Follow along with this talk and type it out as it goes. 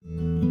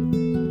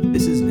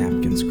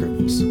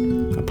Scribbles,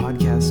 a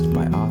podcast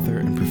by author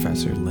and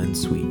professor Lynn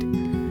Sweet.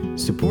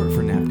 Support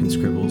for Napkin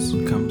Scribbles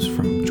comes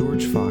from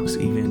George Fox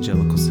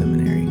Evangelical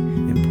Seminary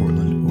in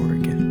Portland,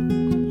 Oregon.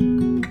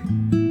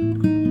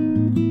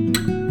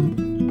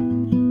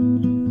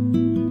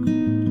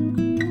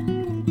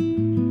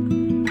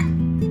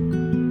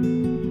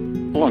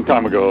 A long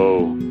time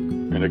ago,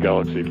 in a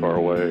galaxy far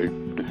away,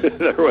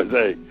 there was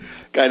a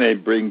guy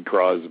named Bing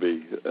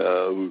Crosby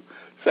who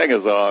sang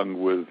a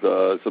song with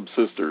some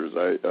sisters.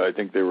 I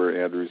think they were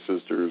Andrews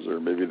sisters,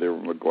 or maybe they were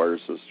McGuire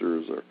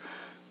sisters, or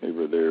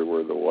maybe they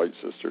were the White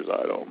sisters.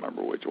 I don't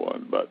remember which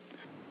one. But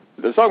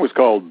the song was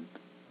called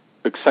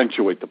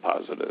Accentuate the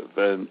Positive.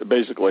 And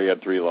basically it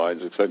had three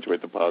lines: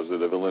 accentuate the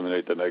positive,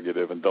 eliminate the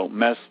negative, and don't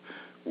mess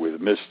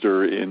with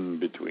Mr. In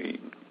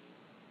Between.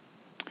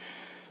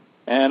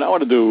 And I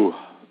want to do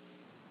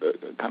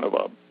kind of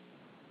a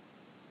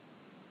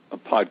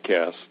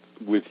podcast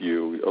with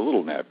you, a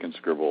little napkin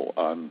scribble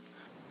on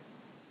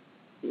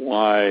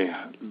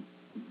why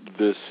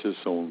this is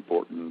so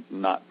important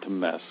not to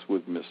mess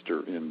with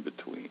Mr. In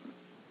Between.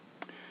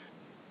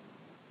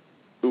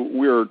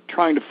 We're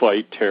trying to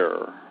fight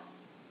terror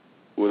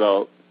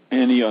without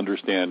any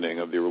understanding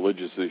of the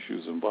religious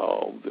issues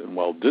involved, and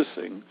while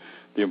dissing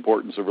the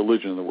importance of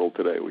religion in the world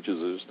today, which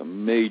is just a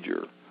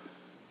major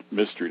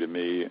mystery to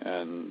me,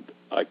 and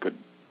I could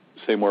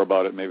say more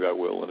about it. Maybe I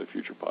will in a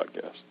future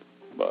podcast.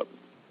 But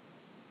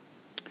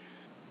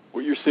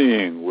what you're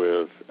seeing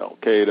with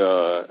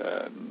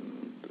Al-Qaeda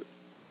and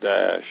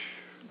Daesh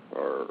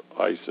or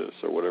ISIS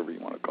or whatever you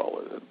want to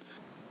call it,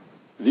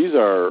 these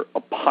are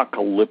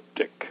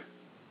apocalyptic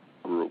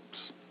groups.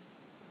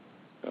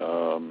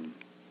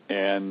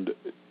 And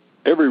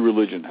every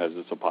religion has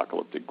its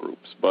apocalyptic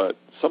groups, but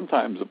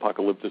sometimes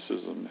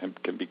apocalypticism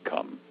can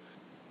become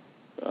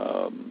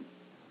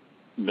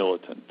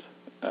militant,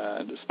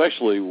 and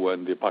especially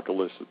when the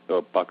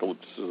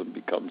apocalypticism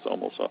becomes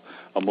almost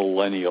a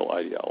millennial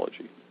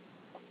ideology.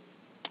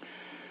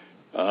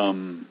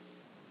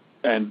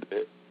 And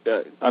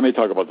I may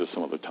talk about this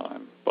some other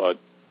time, but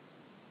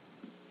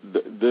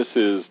this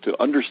is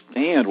to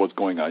understand what's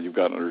going on. You've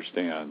got to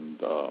understand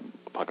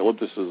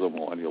apocalypticism,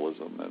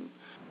 millennialism,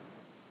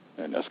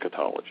 and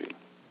eschatology.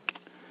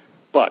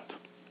 But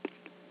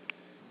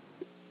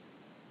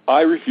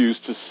I refuse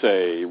to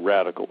say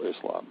radical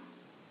Islam.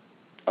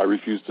 I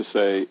refuse to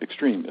say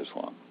extreme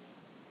Islam,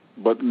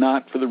 but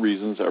not for the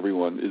reasons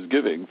everyone is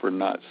giving for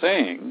not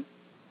saying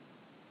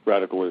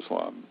radical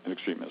Islam and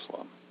extreme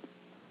Islam.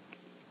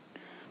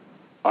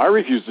 I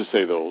refuse to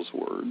say those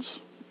words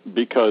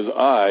because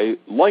I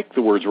like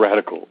the words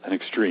radical and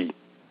extreme,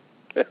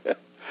 and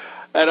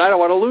I don't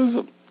want to lose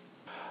them.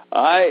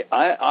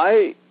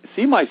 I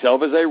see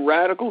myself as a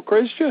radical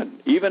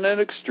Christian, even an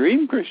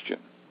extreme Christian.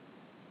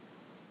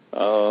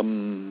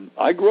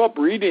 I grew up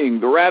reading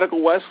The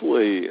Radical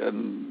Wesley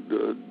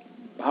and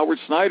Howard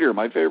Snyder,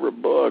 my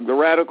favorite book, The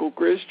Radical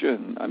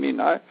Christian. I mean,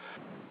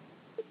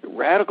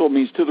 radical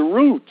means to the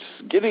roots,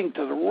 getting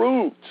to the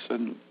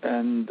roots,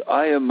 and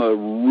I am a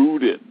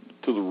rooted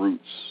to the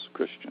roots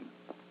Christian.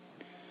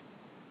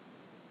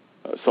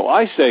 So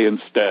I say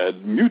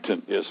instead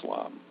mutant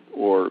Islam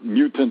or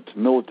mutant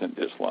militant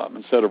Islam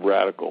instead of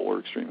radical or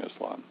extreme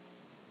Islam.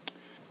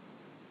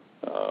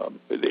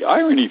 The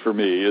irony for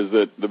me is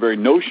that the very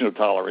notion of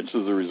tolerance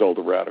is the result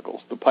of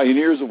radicals. The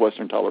pioneers of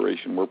Western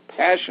toleration were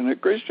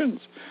passionate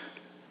Christians.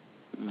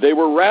 They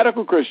were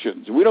radical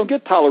Christians. We don't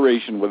get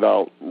toleration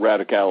without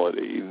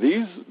radicality.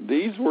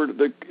 These were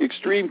the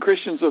extreme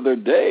Christians of their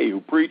day who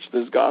preached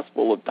this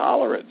gospel of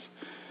tolerance.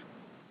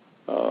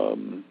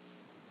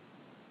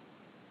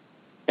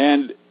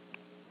 And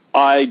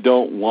I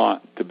don't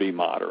want to be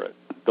moderate.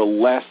 The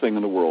last thing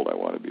in the world I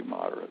want to be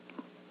moderate.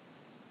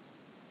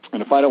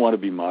 And if I don't want to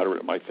be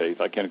moderate in my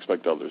faith, I can't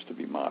expect others to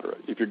be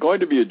moderate. If you're going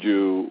to be a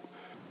Jew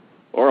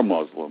or a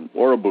Muslim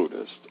or a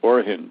Buddhist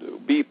or a Hindu,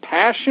 be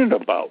passionate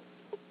about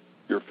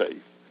your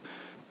faith.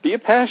 Be a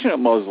passionate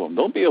Muslim.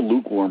 Don't be a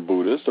lukewarm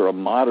Buddhist or a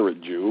moderate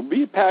Jew.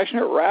 Be a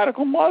passionate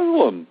radical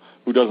Muslim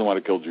who doesn't want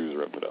to kill Jews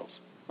or infidels.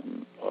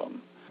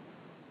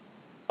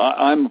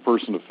 I'm a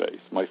person of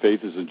faith. My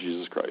faith is in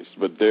Jesus Christ.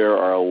 But there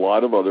are a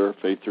lot of other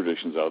faith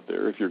traditions out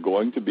there. If you're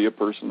going to be a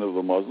person of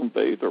the Muslim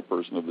faith or a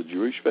person of the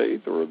Jewish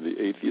faith or of the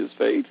atheist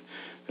faith,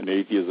 and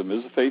atheism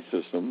is a faith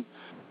system.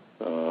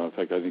 In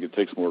fact, I think it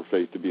takes more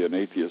faith to be an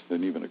atheist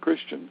than even a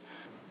Christian.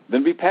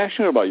 Then be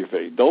passionate about your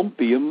faith. Don't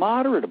be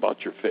immoderate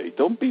about your faith.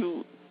 Don't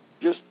be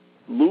just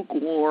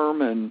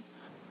lukewarm and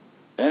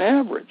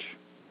average.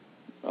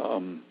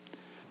 I'm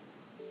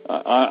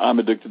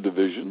addicted to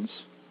visions.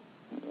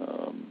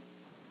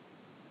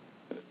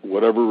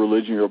 Whatever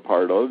religion you're a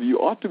part of, you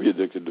ought to be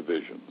addicted to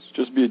visions.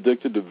 Just be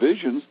addicted to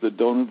visions that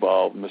don't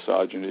involve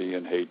misogyny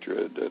and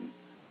hatred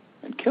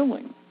and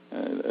killing.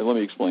 And let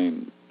me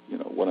explain,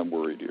 what I'm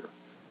worried here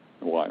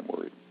and why I'm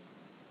worried.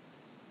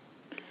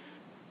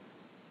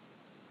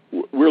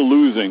 We're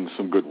losing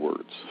some good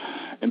words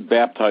and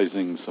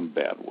baptizing some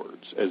bad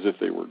words as if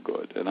they were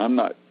good. And I'm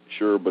not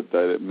sure, but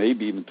that it may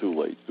be even too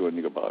late to do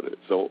anything about it.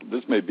 So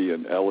this may be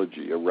an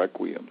elegy, a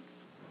requiem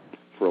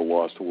for a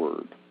lost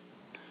word.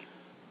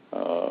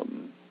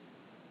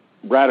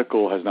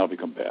 Radical has now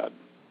become bad.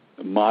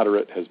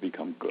 Moderate has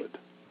become good.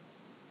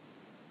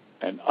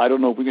 And I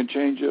don't know if we can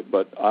change it,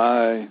 but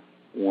I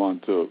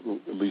want to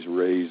at least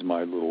raise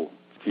my little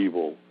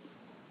feeble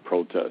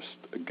protest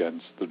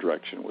against the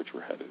direction in which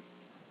we're headed.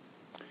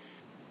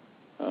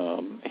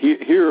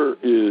 Here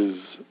is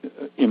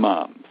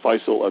Imam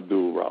Faisal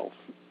Abdul Rauf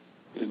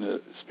in a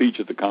speech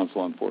at the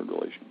Council on Foreign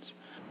Relations.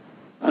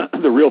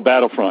 The real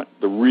battlefront,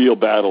 the real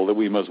battle that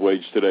we must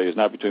wage today is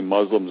not between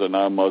Muslims and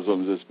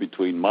non-Muslims. It's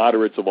between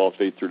moderates of all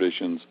faith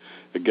traditions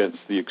against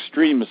the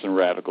extremists and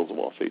radicals of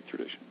all faith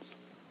traditions.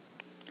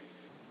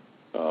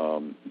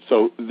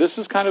 So this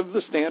is kind of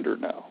the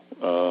standard now.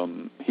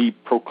 He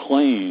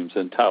proclaims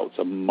and touts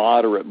a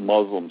moderate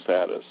Muslim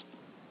status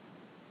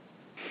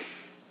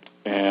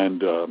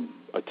and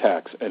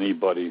attacks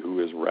anybody who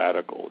is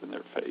radical in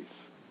their faith.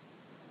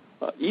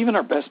 Even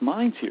our best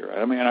minds here.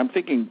 I mean, I'm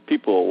thinking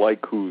people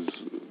like who's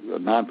a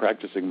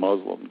non-practicing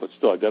Muslim but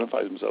still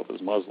identifies himself as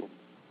Muslim,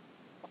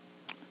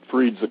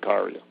 Fareed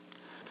Zakaria,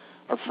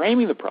 are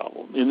framing the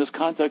problem in this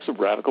context of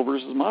radical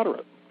versus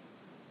moderate.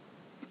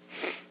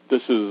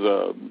 This is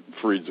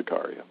Fareed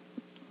Zakaria.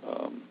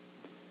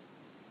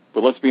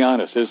 But let's be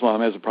honest,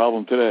 Islam has a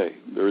problem today.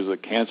 There is a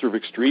cancer of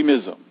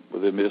extremism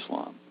within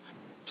Islam.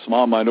 A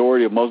small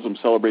minority of Muslims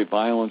celebrate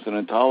violence and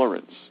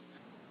intolerance.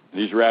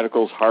 These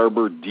radicals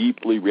harbor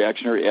deeply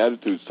reactionary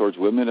attitudes towards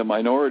women and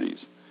minorities.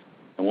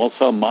 And while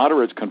some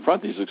moderates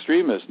confront these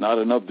extremists, not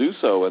enough do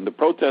so, and the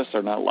protests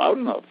are not loud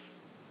enough.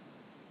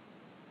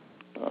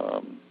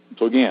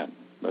 So again,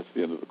 that's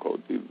the end of the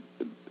quote.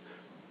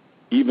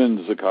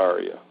 Even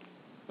Zakaria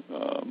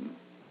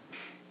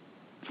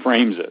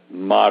frames it,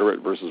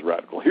 moderate versus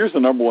radical. Here's the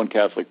number one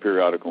Catholic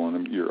periodical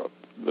in Europe,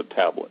 The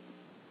Tablet.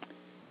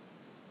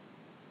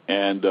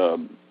 And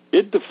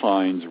it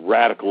defines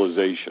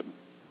radicalization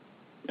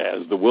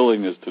as the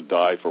willingness to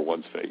die for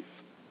one's faith.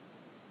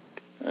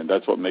 And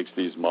that's what makes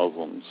these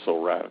Muslims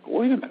so radical.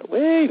 Wait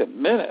a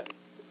minute.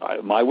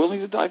 Am I willing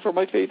to die for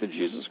my faith in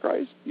Jesus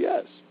Christ?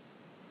 Yes.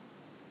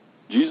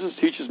 Jesus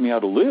teaches me how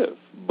to live,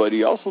 but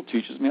he also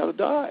teaches me how to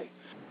die.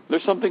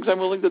 There's some things I'm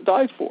willing to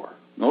die for.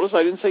 Notice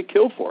I didn't say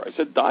kill for. I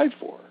said die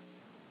for.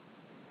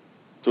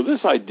 So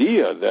this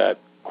idea that,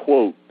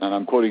 quote, and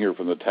I'm quoting here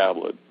from the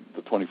tablet,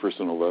 the 21st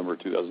of November,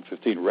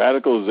 2015,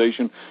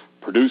 radicalization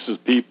produces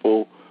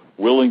people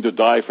willing to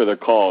die for their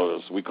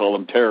cause. We call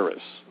them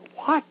terrorists.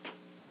 What?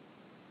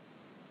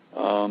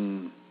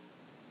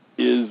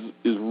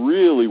 Is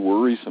really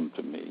worrisome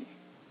to me.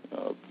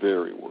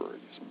 Very worrisome.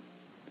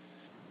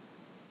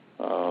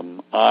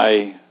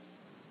 I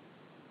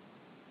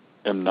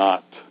am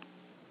not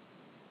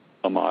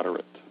a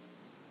moderate.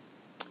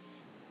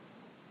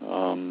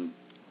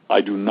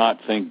 I do not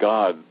think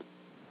God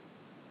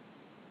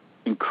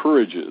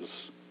encourages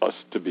us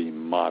to be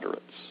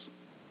moderates.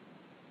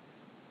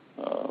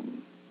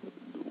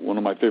 One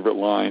of my favorite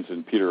lines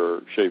in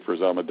Peter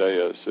Schaeffer's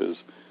Amadeus is,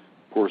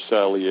 poor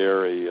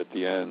Salieri at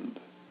the end,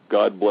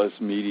 God bless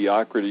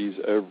mediocrities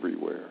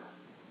everywhere.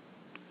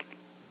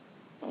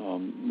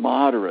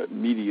 Moderate,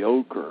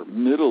 mediocre,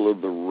 middle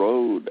of the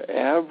road,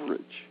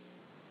 average.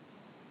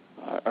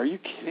 Are you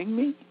kidding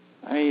me?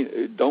 I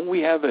mean, don't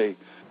we have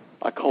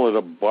I call it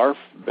a barf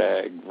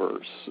bag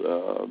verse,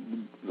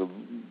 the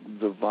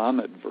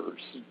vomit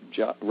verse,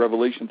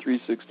 Revelation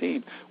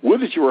 3:16.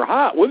 Would that you were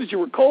hot, would that you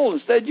were cold,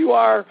 instead you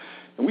are,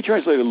 and we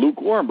translate it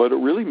lukewarm, but it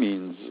really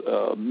means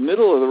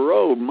middle of the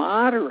road,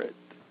 moderate,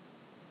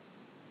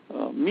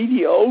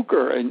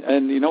 mediocre.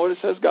 And you know what it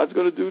says God's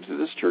going to do to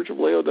this church of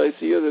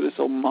Laodicea that is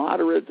so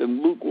moderate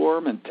and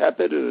lukewarm and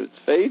tepid in its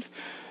faith?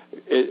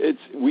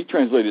 We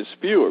translate it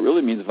spew. It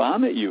really means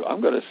vomit you.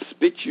 I'm going to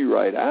spit you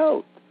right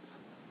out.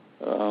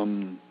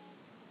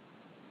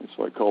 That's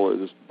why I call it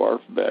this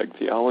barf bag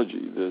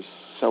theology, this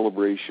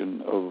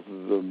celebration of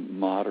the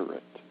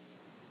moderate.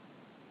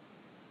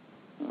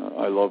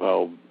 I love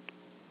how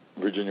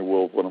Virginia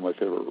Woolf, one of my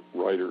favorite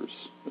writers,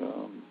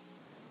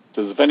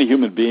 says, if any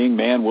human being,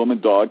 man, woman,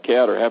 dog,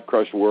 cat, or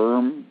half-crushed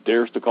worm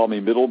dares to call me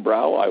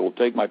middlebrow, I will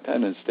take my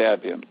pen and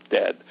stab him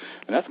dead.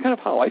 And that's kind of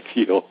how I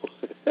feel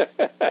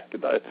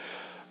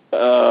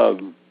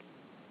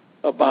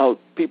about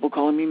people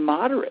calling me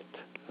moderate.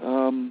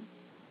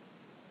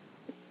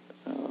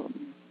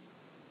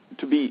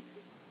 To be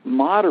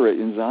moderate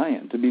in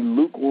Zion, to be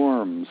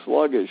lukewarm,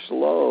 sluggish,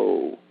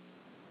 slow.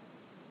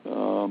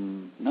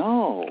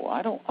 No,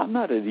 I don't. I'm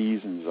not at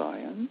ease in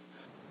Zion.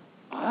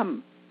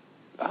 I'm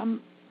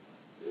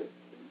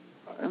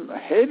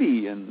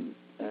heady and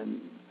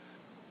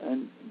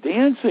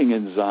dancing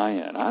in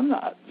Zion. I'm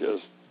not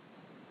just.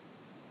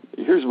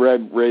 Here's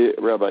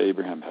Rabbi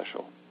Abraham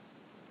Heschel.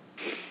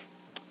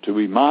 To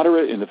be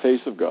moderate in the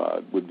face of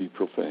God would be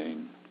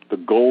profane. The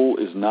goal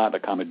is not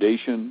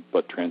accommodation,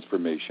 but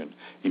transformation.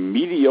 A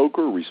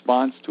mediocre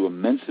response to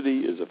immensity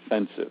is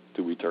offensive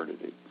to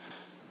eternity.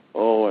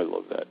 Oh, I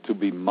love that. To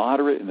be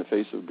moderate in the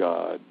face of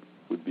God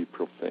would be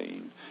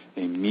profane.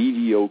 A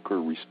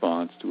mediocre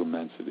response to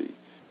immensity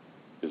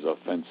is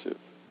offensive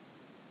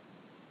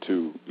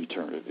to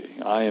eternity.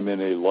 I am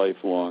in a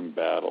lifelong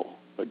battle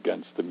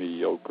against the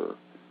mediocre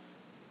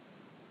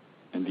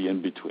and the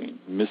in-between,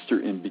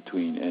 Mr.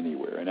 In-Between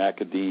anywhere, in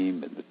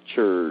academe, in the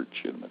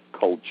church, in the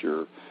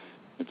culture.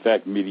 In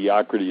fact,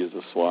 mediocrity is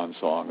a swan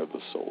song of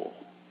the soul.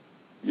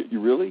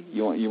 You really?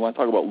 You want to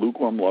talk about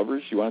lukewarm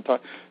lovers? You want to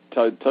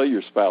tell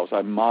your spouse,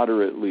 I'm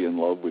moderately in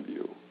love with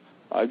you.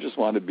 I just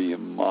want to be a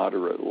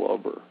moderate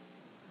lover.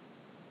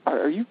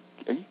 Are you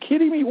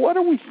kidding me? What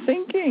are we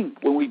thinking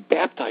when we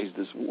baptize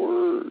this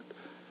word?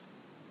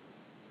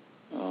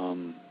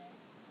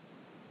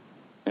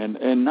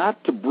 And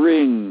not to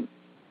bring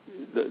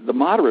the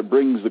moderate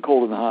brings the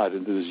cold and the hot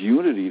into this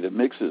unity that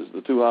mixes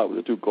the too hot with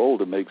the too cold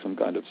to make some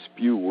kind of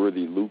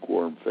spew-worthy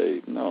lukewarm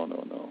faith.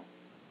 No.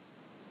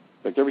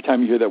 Like every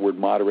time you hear that word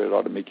moderate, it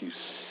ought to make you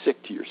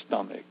sick to your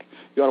stomach.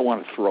 You ought to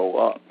want to throw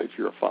up if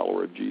you're a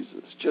follower of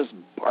Jesus. Just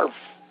barf.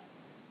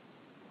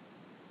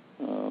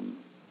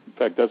 In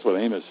fact, that's what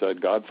Amos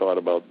said. God thought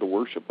about the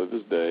worship of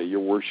his day.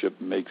 Your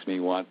worship makes me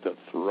want to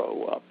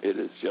throw up. It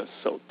is just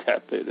so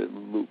tepid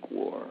and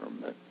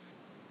lukewarm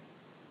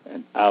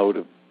and out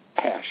of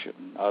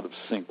passion, out of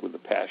sync with the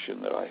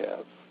passion that I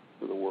have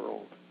for the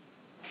world.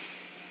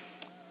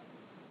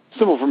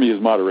 Symbol for me is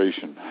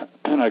moderation.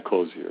 And I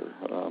close here.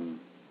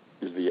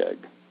 Here's the egg.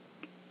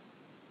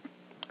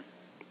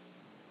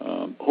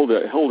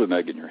 Hold an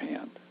egg in your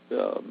hand.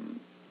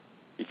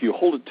 If you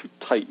hold it too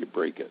tight, you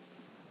break it.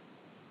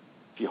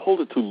 If you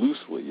hold it too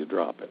loosely, you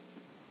drop it.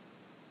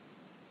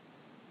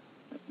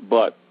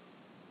 But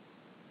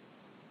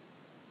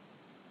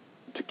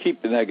to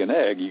keep an egg,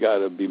 you got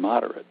to be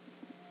moderate.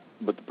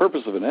 But the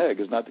purpose of an egg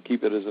is not to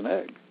keep it as an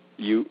egg.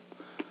 To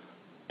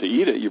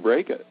eat it, you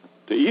break it.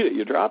 To eat it,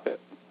 you drop it.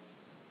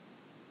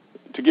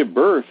 To give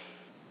birth,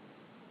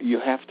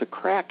 you have to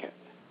crack it.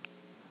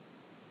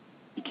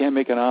 You can't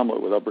make an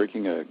omelet without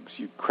breaking eggs.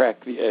 You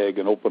crack the egg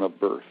and open up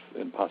birth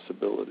and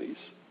possibilities.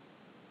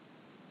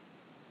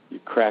 You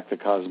crack the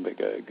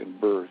cosmic egg and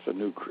birth a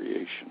new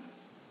creation.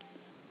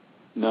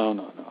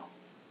 No.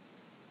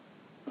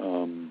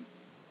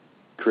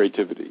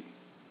 Creativity.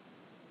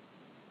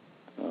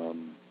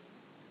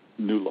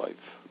 New life.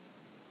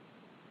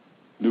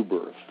 New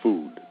birth.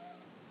 Food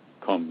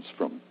comes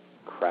from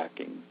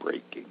cracking,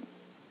 breaking.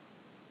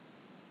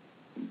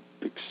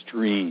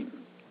 Extreme,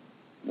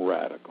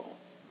 radical,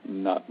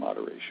 not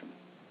moderation.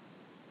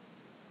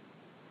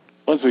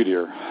 Sweet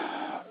dear,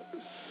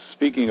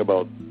 speaking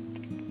about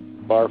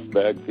barf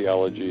bag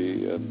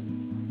theology and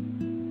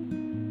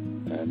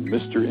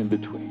Mr.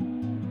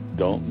 In-Between,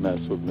 don't mess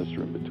with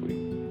Mr. In-Between.